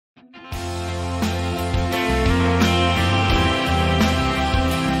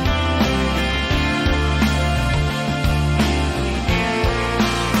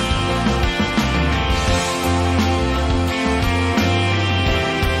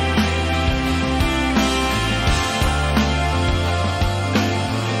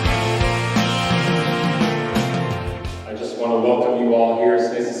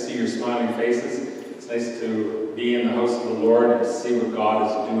see what God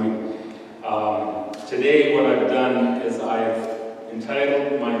is doing. Today what I've done is I've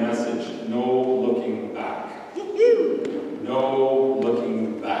entitled my message, No Looking Back. No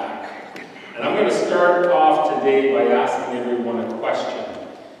Looking Back. And I'm going to start off today by asking everyone a question.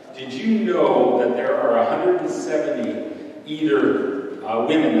 Did you know that there are 170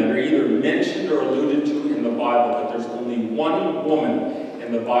 women that are either mentioned or alluded to in the Bible, but there's only one woman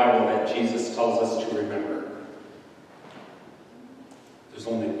in the Bible that Jesus tells us to remember? There's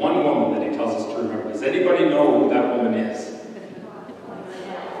only one woman that he tells us to remember. Does anybody know who that woman is?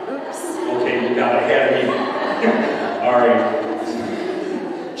 Oops. Okay, you got ahead of me. All right.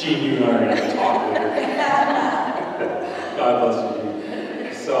 Gene, you and I are going to have to talk later. God bless you,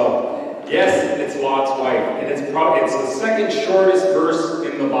 Gene. So, yes, it's Lot's wife. And it's the second shortest verse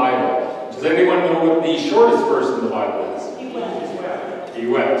in the Bible. Does anyone know what the shortest verse in the Bible is? He wept. He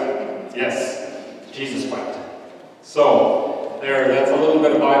wept. Yes, Jesus wept. So, that's a little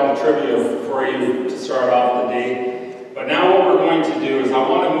bit of Bible trivia for you to start off the day. But now what we're going to do is I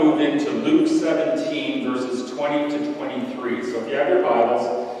want to move into Luke 17, verses 20 to 23. So if you have your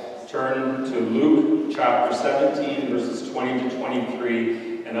Bibles, turn to Luke chapter 17, verses 20 to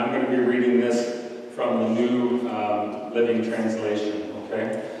 23. And I'm going to be reading this from the New Living Translation.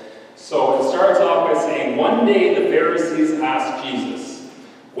 Okay? So it starts off by saying, one day the Pharisees asked Jesus,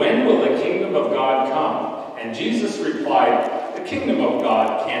 when will the kingdom of God come? And Jesus replied, the kingdom of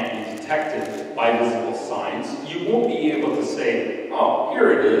God can't be detected by visible signs. You won't be able to say, oh,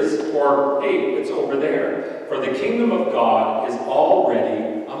 here it is, or hey, it's over there. For the kingdom of God is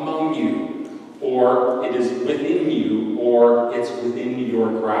already among you, or it is within you, or it's within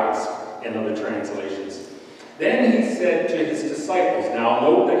your grasp, in other translations. Then he said to his disciples, now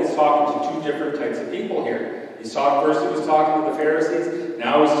note that he's talking to two different types of people here. First he was talking to the Pharisees,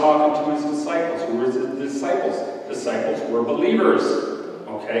 now he's talking to his disciples. Who were the disciples? Disciples were believers.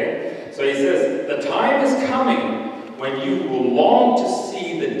 Okay? So he says, the time is coming when you will long to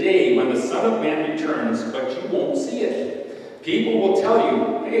see the day when the Son of Man returns, but you won't see it. People will tell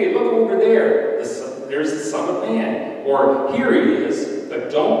you, hey, look over there. There's the Son of Man. Or here he is,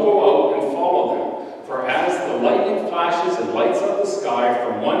 but don't go out and follow them. For as the lightning flashes and lights up the sky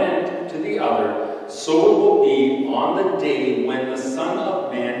from one end to the other, so it will be on the day when the Son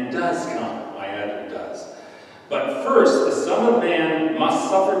of Man does come. I added does. But first, the Son of Man must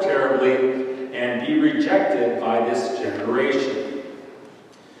suffer terribly and be rejected by this generation.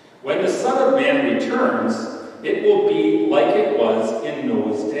 When the Son of Man returns, it will be like it was in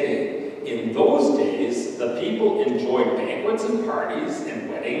Noah's day. In those days, the people enjoyed banquets and parties and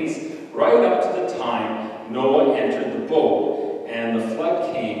weddings right up to the time Noah entered the boat, and the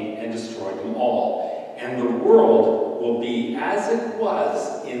flood came and destroyed them all. And the world will be as it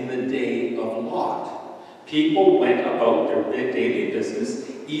was in the day of Lot. People went about their daily business,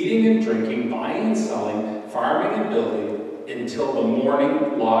 eating and drinking, buying and selling, farming and building, until the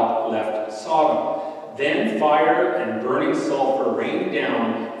morning Lot left Sodom. Then fire and burning sulfur rained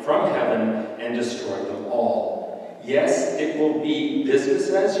down from heaven and destroyed them all. Yes, it will be business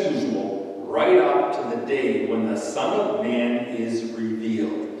as usual, right up to the day when the Son of Man is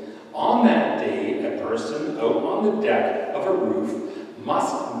revealed. On that day, a person out on the deck of a roof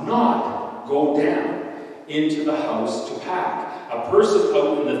must not go down into the house to pack. A person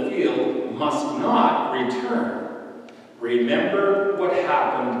out in the field must not return. Remember what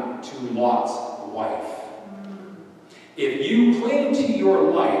happened to Lot's wife. If you cling to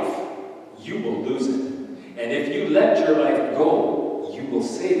your life, you will lose it. And if you let your life go, you will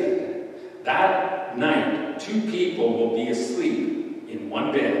save it. That night, two people will be asleep in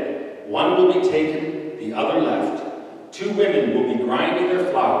one bed. One will be taken, the other left. Two women will be grinding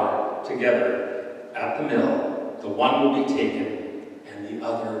their flour together at the mill. The one will be taken, and the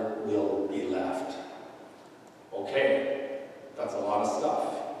other will be left. Okay, that's a lot of stuff.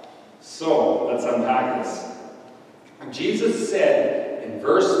 So, let's unpack this. Jesus said in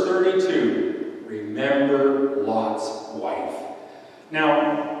verse 32, remember Lot's wife.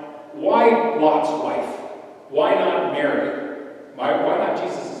 Now, why Lot's wife? Why not Mary? Why not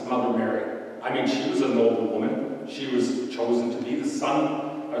Jesus' mother Mary? I mean, she was a noble woman. She was chosen to be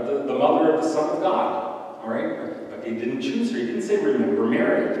the mother of the Son of God. All right? But he didn't choose her. He didn't say, remember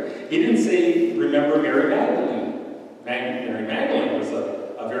Mary. He didn't say, remember Mary Magdalene. Mary Magdalene was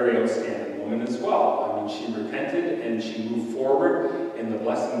a very outstanding woman as well. I mean, she repented and she moved forward in the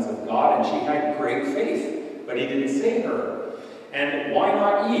blessings of God, and she had great faith. But he didn't say her. And why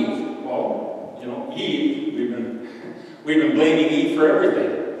not Eve? Well, you know, Eve, we've been blaming Eve for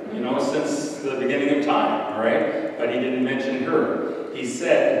everything, you know, since the beginning of time, all right? But he didn't mention her. He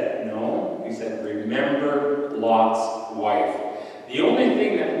said, no, he said, remember Lot's wife. The only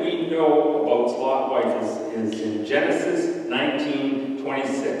thing that we know about Lot's wife is in Genesis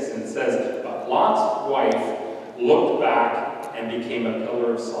 19:26, and it says, "But Lot's wife looked back and became a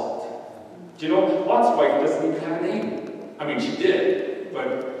pillar of salt." Do you know, Lot's wife doesn't even have a name. I mean, she did,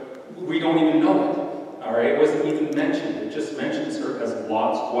 but we don't even know it. All right, it wasn't even mentioned. It just mentions her as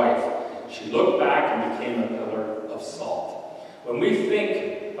Lot's wife. She looked back and became a pillar of salt. When we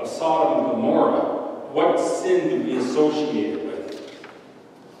think of Sodom and Gomorrah, what sin do we associate it with?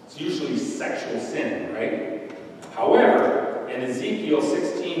 It's usually sexual sin, right? However, in Ezekiel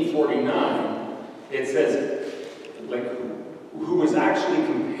 16:49, it says, who was actually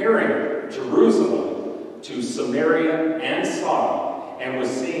comparing Jerusalem to Samaria and Sodom, and was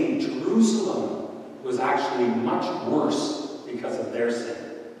saying Jerusalem was actually much worse because of their sin.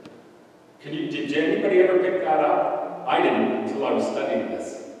 Did anybody ever pick that up? I didn't until I was studying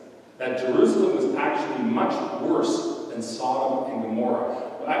this. That Jerusalem was actually much worse than Sodom and Gomorrah.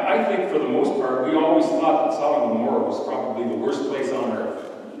 I think for the most part, we always thought that Sodom and Gomorrah was probably the worst place on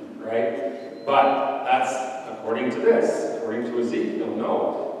earth, right? But that's according to this, according to Ezekiel,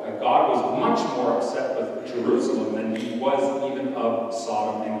 no. God was much more upset with Jerusalem than he was even of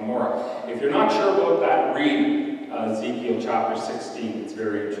Sodom and Gomorrah. If you're not sure about that, read Ezekiel chapter 16. It's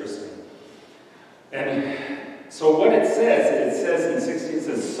very interesting. And so what it says in 16, it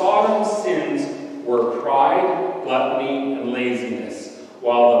says, Sodom's sins were pride, gluttony, and laziness,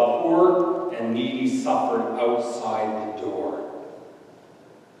 while the poor and needy suffered outside the door.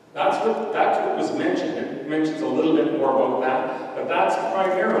 That's what was mentioned. It mentions a little bit more about that, but that's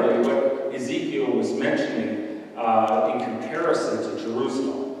primarily what Ezekiel was mentioning in comparison to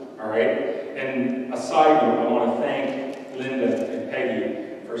Jerusalem. All right? And a side note, I want to thank Linda and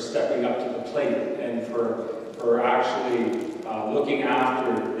Peggy for stepping up to the plate and for actually looking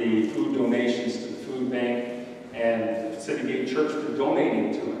after the food donations to the food bank and City Gate Church for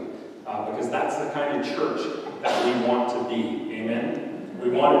donating to it, because that's the kind of church that we want to be. Amen? We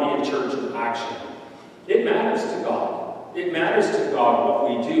want to be a church of action. It matters to God. It matters to God what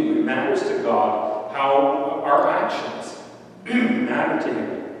we do. It matters to God how our actions matter to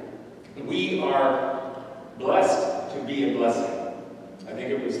Him. We are blessed to be a blessing. I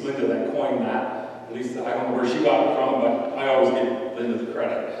think it was Linda that coined that. At least I don't know where she got it from, but I always give Linda the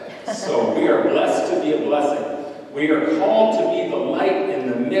credit. So we are blessed to be a blessing. We are called to be the light in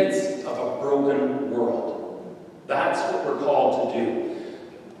the midst of a broken world. That's what we're called to do.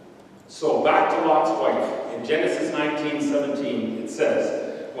 So back to Lot's wife. In Genesis 19:17, it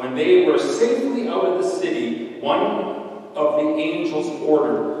says, when they were safely out of the city, one of the angels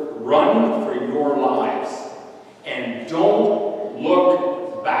ordered, run for your lives and don't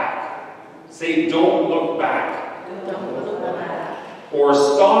look back. Say, don't look back. Don't look back. Or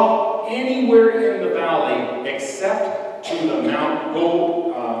stop anywhere in the valley except to the mount.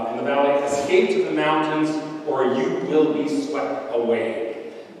 Go in the valley, escape to the mountains, or you will be swept away.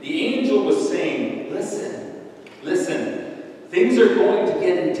 The angel was saying, listen, things are going to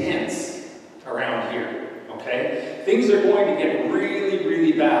get intense around here, okay? Things are going to get really,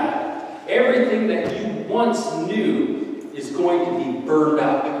 really bad. Everything that you once knew is going to be burned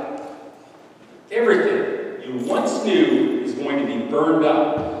up. Everything you once knew is going to be burned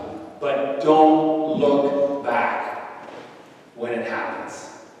up, but don't look back when it happens.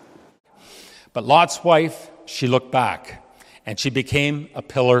 But Lot's wife, she looked back. And she became a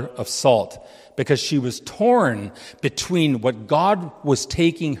pillar of salt because she was torn between what God was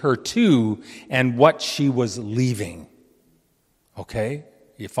taking her to and what she was leaving. Okay?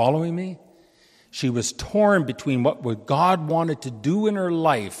 You following me? She was torn between what God wanted to do in her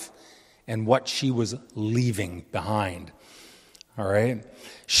life and what she was leaving behind. All right?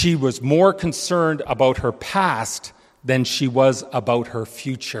 She was more concerned about her past than she was about her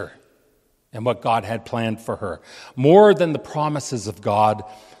future and what God had planned for her. More than the promises of God,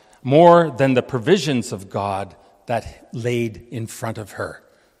 more than the provisions of God that laid in front of her.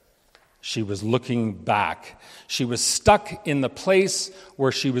 She was looking back. She was stuck in the place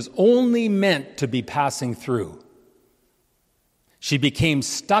where she was only meant to be passing through. She became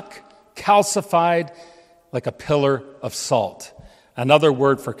stuck, calcified, like a pillar of salt. Another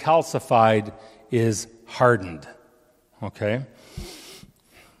word for calcified is hardened. Okay?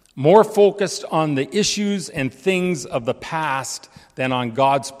 More focused on the issues and things of the past than on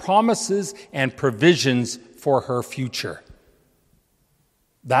God's promises and provisions for her future.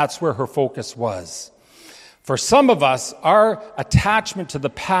 That's where her focus was. For some of us, our attachment to the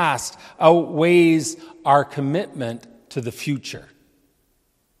past outweighs our commitment to the future.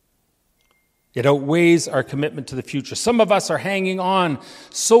 It outweighs our commitment to the future. Some of us are hanging on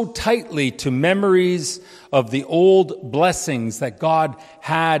so tightly to memories of the old blessings that God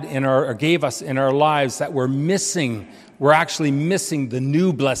had or gave us in our lives that we're actually missing the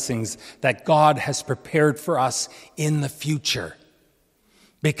new blessings that God has prepared for us in the future.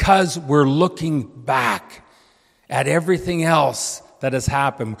 Because we're looking back at everything else that has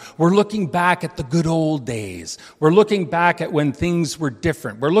happened. We're looking back at the good old days. We're looking back at when things were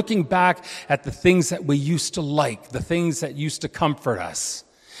different. We're looking back at the things that we used to like, the things that used to comfort us.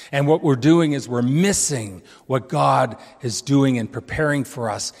 And what we're doing is we're missing what God is doing and preparing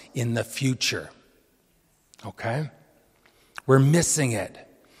for us in the future. Okay? We're missing it.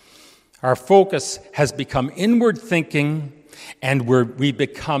 Our focus has become inward thinking, and we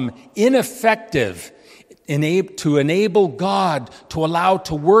become ineffective to enable God to allow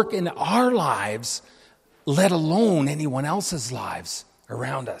to work in our lives, let alone anyone else's lives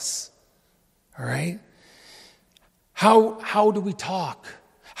around us. All right? How do we talk?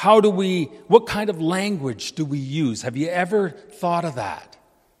 What kind of language do we use? Have you ever thought of that?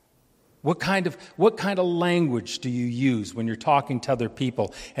 What kind of language do you use when you're talking to other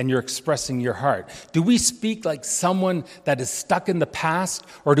people and you're expressing your heart? Do we speak like someone that is stuck in the past,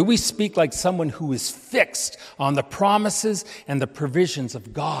 or do we speak like someone who is fixed on the promises and the provisions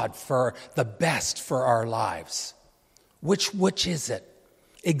of God for the best for our lives? Which is it?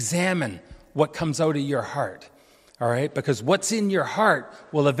 Examine what comes out of your heart, all right? Because what's in your heart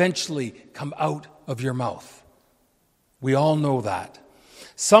will eventually come out of your mouth. We all know that.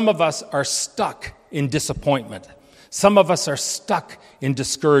 Some of us are stuck in disappointment. Some of us are stuck in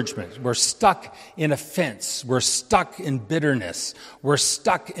discouragement. We're stuck in offense. We're stuck in bitterness. We're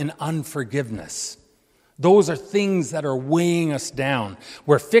stuck in unforgiveness. Those are things that are weighing us down.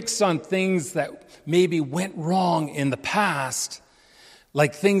 We're fixed on things that maybe went wrong in the past,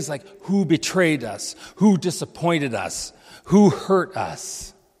 like things like who betrayed us, who disappointed us, who hurt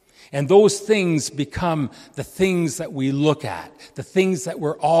us. And those things become the things that we look at, the things that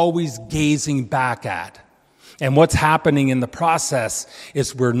we're always gazing back at. And what's happening in the process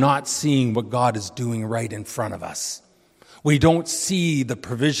is we're not seeing what God is doing right in front of us. We don't see the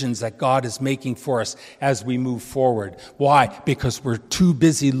provisions that God is making for us as we move forward. Why? Because we're too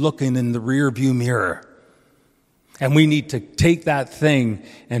busy looking in the rearview mirror. And we need to take that thing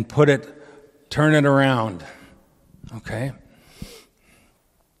and turn it around. Okay?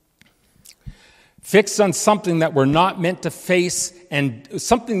 Fixed on something that we're not meant to face, and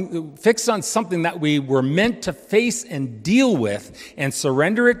fixed on something that we were meant to face and deal with, and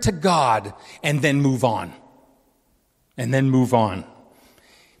surrender it to God, and then move on.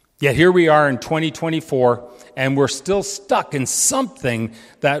 Yet here we are in 2024, and we're still stuck in something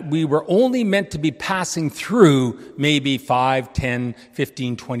that we were only meant to be passing through maybe 5, 10,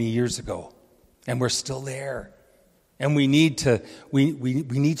 15, 20 years ago. And we're still there. And we need to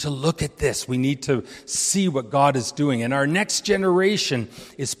look at this. We need to see what God is doing. And our next generation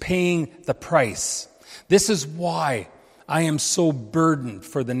is paying the price. This is why I am so burdened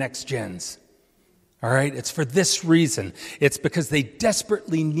for the next gens. All right? It's for this reason. It's because they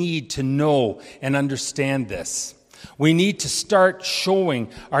desperately need to know and understand this. We need to start showing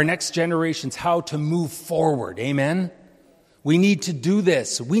our next generations how to move forward. Amen? We need to do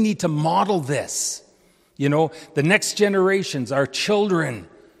this. We need to model this. You know, the next generations, our children,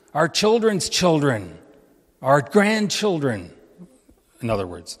 our children's children, our grandchildren, in other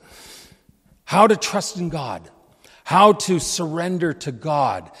words, how to trust in God, how to surrender to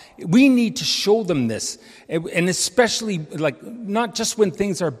God. We need to show them this, and especially, not just when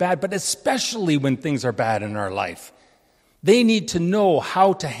things are bad, but especially when things are bad in our life. They need to know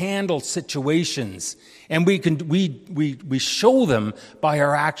how to handle situations, and we show them by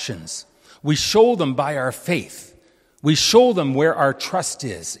our actions. We show them by our faith. We show them where our trust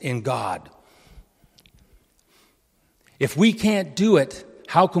is in God. If we can't do it,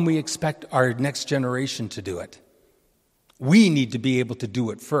 how can we expect our next generation to do it? We need to be able to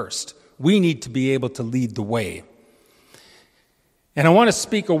do it first. We need to be able to lead the way. And I want to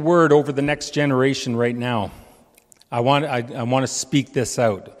speak a word over the next generation right now. I want to speak this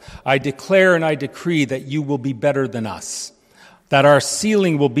out. I declare and I decree that you will be better than us, that our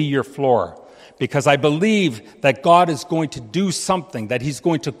ceiling will be your floor, because I believe that God is going to do something, that He's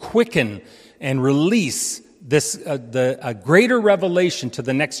going to quicken and release a greater revelation to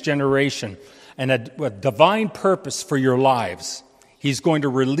the next generation and a divine purpose for your lives. He's going to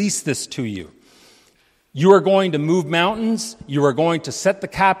release this to you. You are going to move mountains. You are going to set the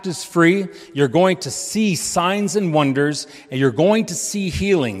captives free. You're going to see signs and wonders, and you're going to see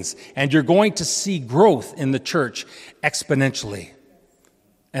healings, and you're going to see growth in the church exponentially.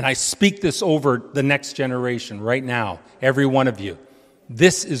 And I speak this over the next generation right now, every one of you.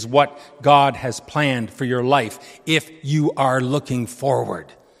 This is what God has planned for your life if you are looking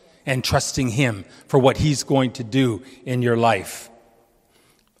forward and trusting Him for what He's going to do in your life.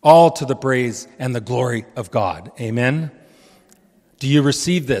 All to the praise and the glory of God. Amen? Do you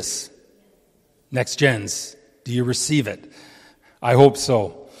receive this? Next gens, do you receive it? I hope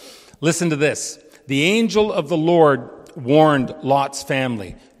so. Listen to this. The angel of the Lord warned Lot's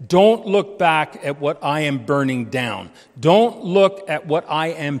family, don't look back at what I am burning down. Don't look at what I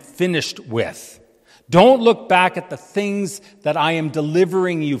am finished with. Don't look back at the things that I am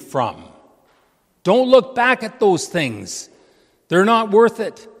delivering you from. Don't look back at those things. They're not worth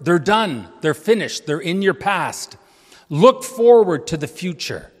it. They're done. They're finished. They're in your past. Look forward to the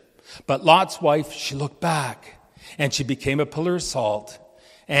future. But Lot's wife, she looked back, and she became a pillar of salt,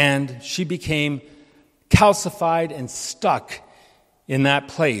 and she became calcified and stuck in that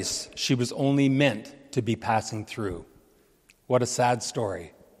place she was only meant to be passing through. What a sad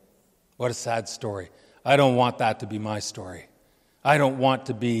story. What a sad story. I don't want that to be my story. I don't want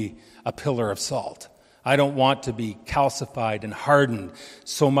to be a pillar of salt. I don't want to be calcified and hardened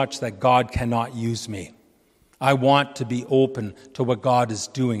so much that God cannot use me. I want to be open to what God is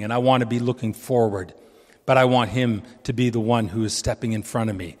doing, and I want to be looking forward. But I want Him to be the one who is stepping in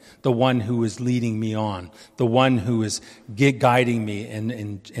front of me, the one who is leading me on, the one who is guiding me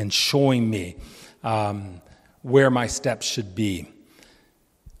and showing me where my steps should be.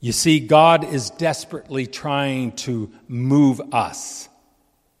 You see, God is desperately trying to move us.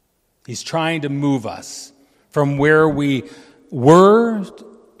 He's trying to move us from where we were,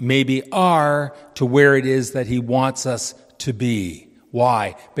 maybe are, to where it is that He wants us to be.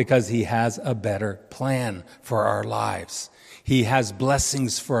 Why? Because He has a better plan for our lives. He has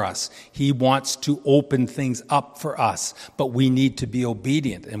blessings for us. He wants to open things up for us, but we need to be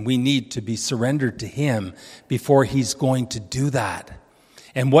obedient and we need to be surrendered to Him before He's going to do that.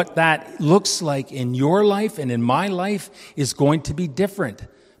 And what that looks like in your life and in my life is going to be different.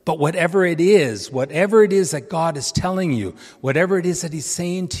 But whatever it is that God is telling you, whatever it is that He's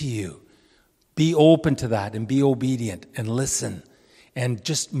saying to you, be open to that and be obedient and listen. And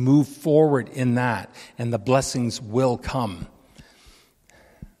just move forward in that, and the blessings will come.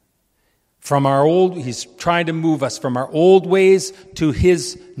 He's trying to move us from our old ways to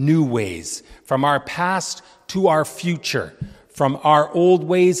His new ways, from our past to our future, from our old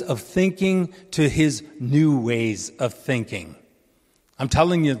ways of thinking to His new ways of thinking. I'm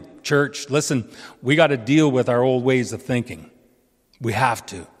telling you, church, listen, we got to deal with our old ways of thinking. We have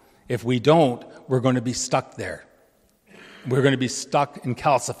to. If we don't, we're going to be stuck there. We're going to be stuck and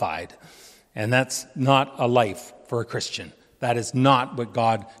calcified. And that's not a life for a Christian. That is not what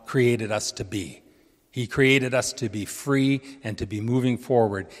God created us to be. He created us to be free and to be moving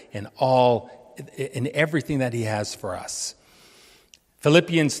forward in everything that He has for us.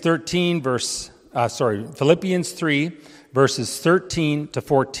 Philippians 3, verses 13 to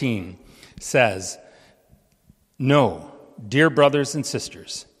 14 says, "No, dear brothers and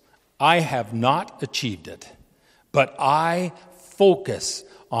sisters, I have not achieved it. But I focus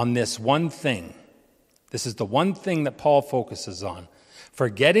on this one thing." This is the one thing that Paul focuses on.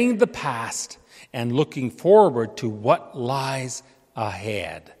 "Forgetting the past and looking forward to what lies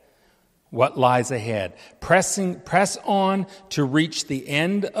ahead." What lies ahead. Press on to reach the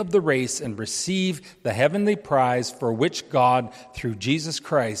end of the race and receive the heavenly prize for which God, through Jesus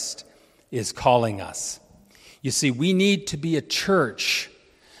Christ, is calling us. You see, we need to be a church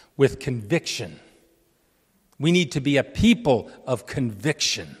with conviction. We need to be a people of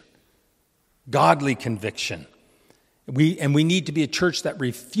conviction, godly conviction. We need to be a church that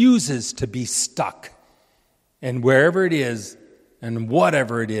refuses to be stuck in wherever it is and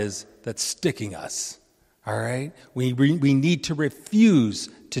whatever it is that's sticking us. All right? We need to refuse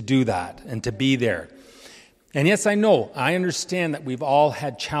to do that and to be there. And yes, I understand that we've all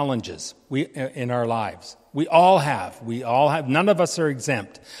had challenges in our lives. We all have. None of us are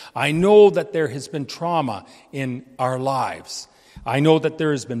exempt. I know that there has been trauma in our lives. I know that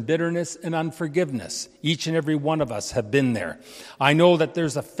there has been bitterness and unforgiveness. Each and every one of us have been there. I know that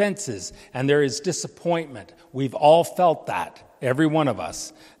there's offenses and there is disappointment. We've all felt that, every one of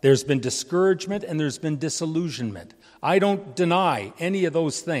us. There's been discouragement and there's been disillusionment. I don't deny any of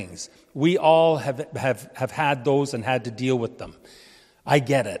those things. We all have had those and had to deal with them. I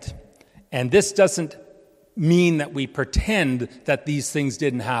get it. And this doesn't mean that we pretend that these things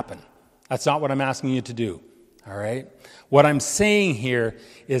didn't happen. That's not what I'm asking you to do. All right? What I'm saying here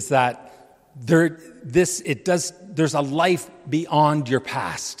is that there's a life beyond your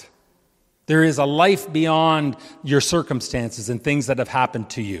past. There is a life beyond your circumstances and things that have happened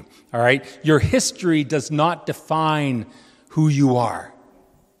to you, all right? Your history does not define who you are,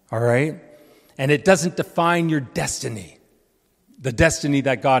 all right? And it doesn't define your destiny, the destiny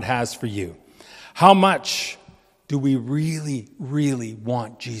that God has for you. How much do we really, really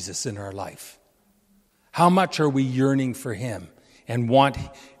want Jesus in our life? How much are we yearning for him and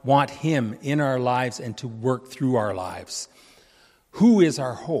want him in our lives and to work through our lives? Who is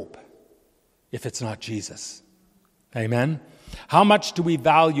our hope if it's not Jesus? Amen? How much do we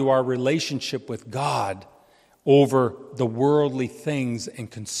value our relationship with God over the worldly things and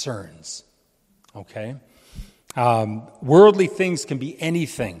concerns? Okay? Worldly things can be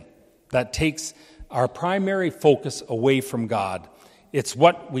anything that takes our primary focus away from God. It's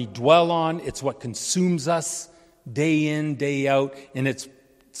what we dwell on. It's what consumes us day in, day out. And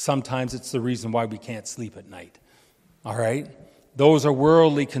sometimes it's the reason why we can't sleep at night. All right? Those are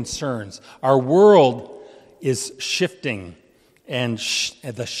worldly concerns. Our world is shifting, and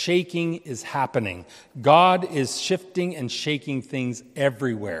the shaking is happening. God is shifting and shaking things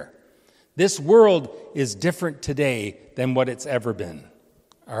everywhere. This world is different today than what it's ever been.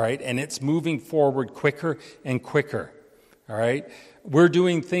 All right? And it's moving forward quicker and quicker. All right? We're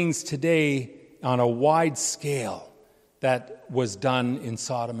doing things today on a wide scale that was done in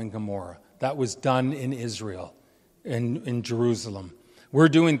Sodom and Gomorrah, that was done in Israel, in Jerusalem. We're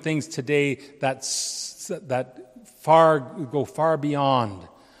doing things today that go far beyond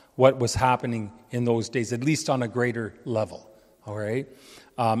what was happening in those days, at least on a greater level. All right?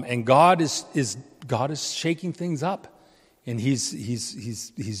 And God is shaking things up, and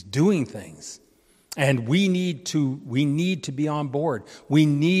He's doing things. And we need to be on board. We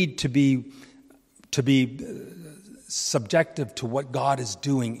need to be subjective to what God is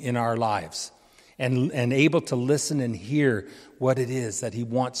doing in our lives, and able to listen and hear what it is that He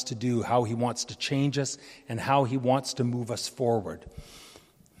wants to do, how He wants to change us, and how He wants to move us forward.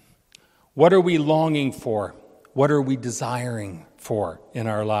 What are we longing for? What are we desiring for in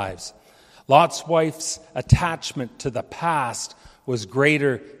our lives? Lot's wife's attachment to the past was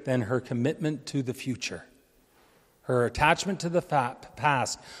greater than her commitment to the future. Her attachment to the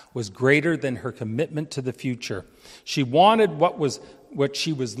past was greater than her commitment to the future. She wanted what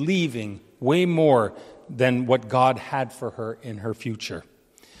she was leaving way more than what God had for her in her future.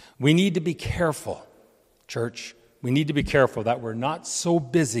 We need to be careful, church. We need to be careful that we're not so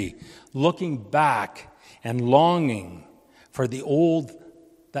busy looking back and longing for the old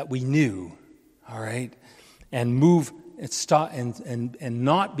that we knew, all right, and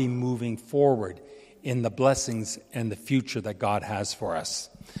not be moving forward in the blessings and the future that God has for us.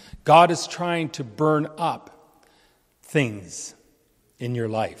 God is trying to burn up things in your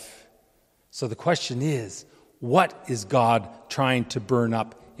life. So the question is, what is God trying to burn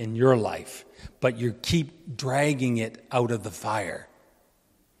up in your life? But you keep dragging it out of the fire.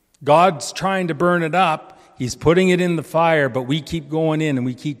 God's trying to burn it up. He's putting it in the fire, but we keep going in and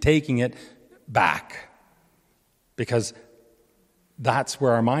we keep taking it back. Because that's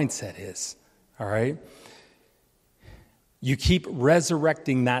where our mindset is. All right? You keep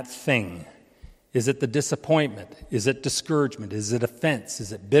resurrecting that thing. Is it the disappointment? Is it discouragement? Is it offense?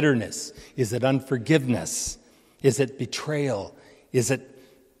 Is it bitterness? Is it unforgiveness? Is it betrayal? Is it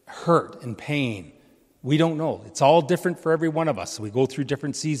hurt and pain? We don't know. It's all different for every one of us. We go through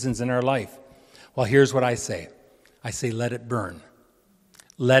different seasons in our life. Well, here's what I say. I say, let it burn.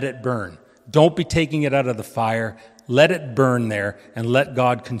 Let it burn. Don't be taking it out of the fire. Let it burn there and let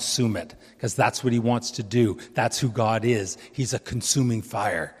God consume it, because that's what He wants to do. That's who God is. He's a consuming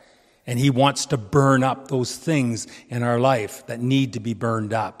fire. And He wants to burn up those things in our life that need to be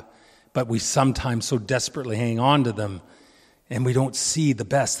burned up. But we sometimes so desperately hang on to them, and we don't see the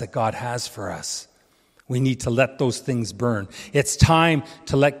best that God has for us. We need to let those things burn. It's time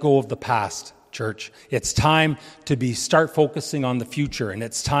to let go of the past, church. It's time to start focusing on the future, and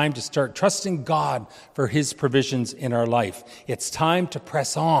it's time to start trusting God for His provisions in our life. It's time to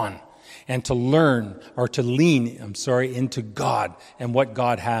press on and to learn, or to lean, into God and what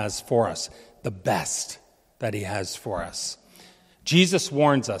God has for us, the best that He has for us. Jesus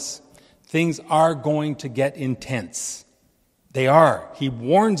warns us, things are going to get intense. They are. He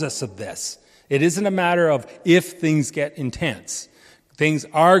warns us of this. It isn't a matter of if things get intense. Things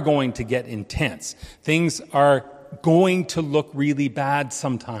are going to get intense. Things are going to look really bad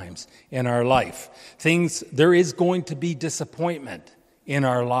sometimes in our life. There is going to be disappointment in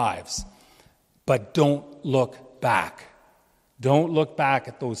our lives. But don't look back. Don't look back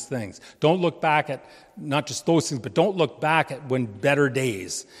at those things. Don't look back at not just those things, but don't look back at when better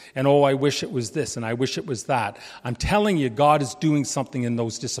days. And I wish it was this and I wish it was that. I'm telling you, God is doing something in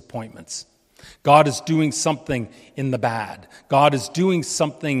those disappointments. God is doing something in the bad. God is doing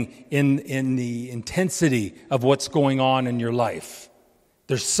something in the intensity of what's going on in your life.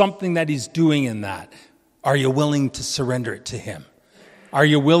 There's something that he's doing in that. Are you willing to surrender it to him? Are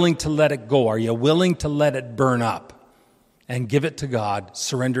you willing to let it go? Are you willing to let it burn up and give it to God,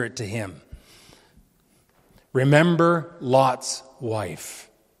 surrender it to him? Remember Lot's wife.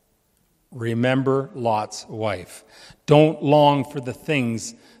 Remember Lot's wife. Don't long for the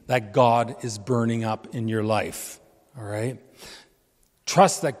things that God is burning up in your life. All right?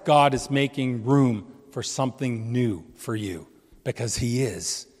 Trust that God is making room for something new for you, because he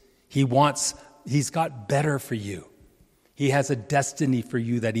is. He's got better for you. He has a destiny for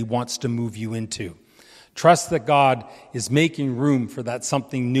you that he wants to move you into. Trust that God is making room for that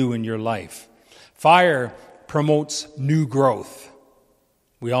something new in your life. Fire promotes new growth.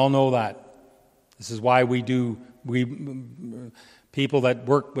 We all know that. This is why people that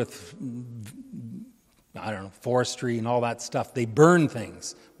work with, forestry and all that stuff, they burn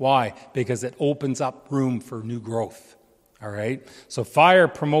things. Why? Because it opens up room for new growth. All right? So fire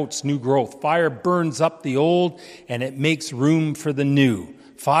promotes new growth. Fire burns up the old and it makes room for the new.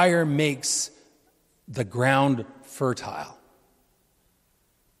 Fire makes the ground fertile.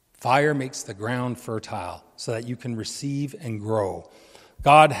 Fire makes the ground fertile so that you can receive and grow.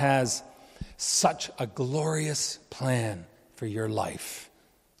 God has such a glorious plan for your life.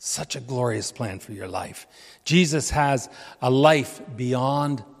 Such a glorious plan for your life. Jesus has a life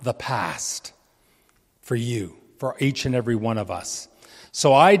beyond the past for you, for each and every one of us.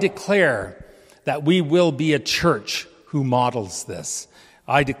 So I declare that we will be a church who models this.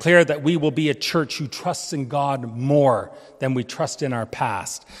 I declare that we will be a church who trusts in God more than we trust in our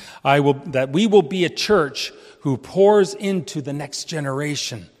past. That we will be a church who pours into the next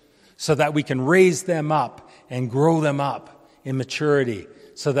generation so that we can raise them up and grow them up in maturity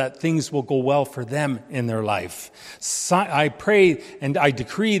so that things will go well for them in their life. I pray and I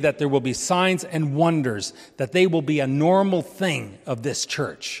decree that there will be signs and wonders, that they will be a normal thing of this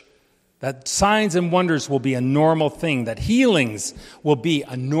church. That signs and wonders will be a normal thing, that healings will be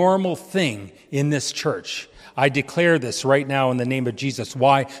a normal thing in this church. I declare this right now in the name of Jesus.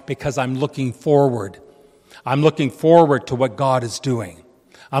 Why? Because I'm looking forward. I'm looking forward to what God is doing.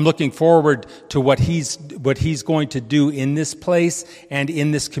 I'm looking forward to what he's going to do in this place and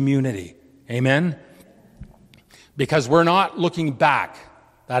in this community. Amen? Because we're not looking back.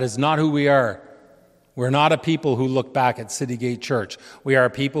 That is not who we are. We're not a people who look back at City Gate Church. We are a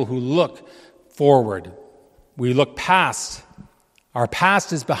people who look forward. We look past. Our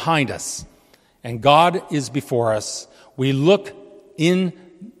past is behind us, and God is before us. We look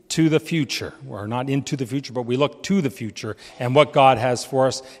into the future. Or not into the future, but we look to the future and what God has for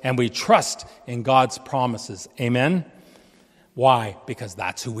us, and we trust in God's promises. Amen? Why? Because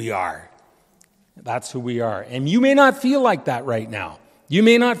that's who we are. That's who we are. And you may not feel like that right now. You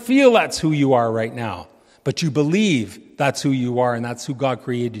may not feel that's who you are right now, but you believe that's who you are and that's who God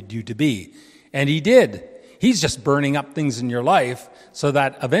created you to be. And he did. He's just burning up things in your life so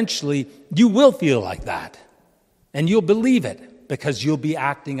that eventually you will feel like that. And you'll believe it because you'll be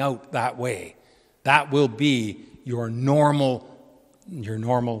acting out that way. That will be your normal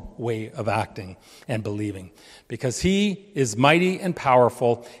way of acting and believing. Because he is mighty and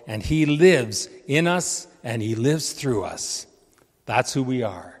powerful, and he lives in us and he lives through us. That's who we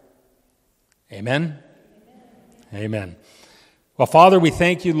are. Amen? Amen. Well, Father, we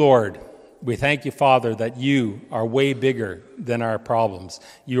thank you, Lord. We thank you, Father, that you are way bigger than our problems.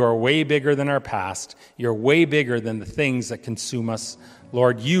 You are way bigger than our past. You're way bigger than the things that consume us.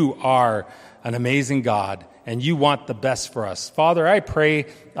 Lord, you are an amazing God, and you want the best for us. Father, I pray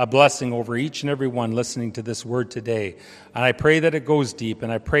a blessing over each and every one listening to this word today. And I pray that it goes deep.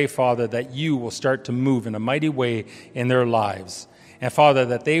 And I pray, Father, that you will start to move in a mighty way in their lives. And Father,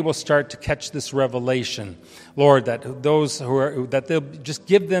 that they will start to catch this revelation, Lord, that they'll just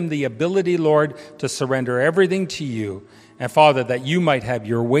give them the ability, Lord, to surrender everything to you. And Father, that you might have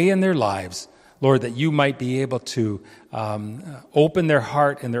your way in their lives, Lord, that you might be able to open their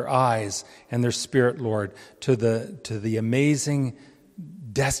heart and their eyes and their spirit, Lord, to the amazing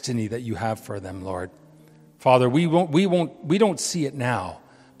destiny that you have for them, Lord. Father, we don't see it now,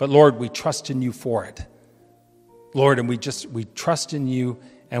 but Lord, we trust in you for it. Lord, and we trust in you,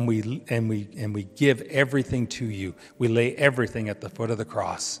 and we give everything to you. We lay everything at the foot of the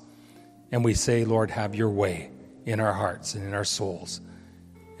cross, and we say, Lord, have your way in our hearts and in our souls,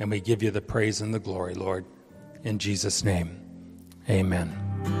 and we give you the praise and the glory, Lord, in Jesus' name. Amen.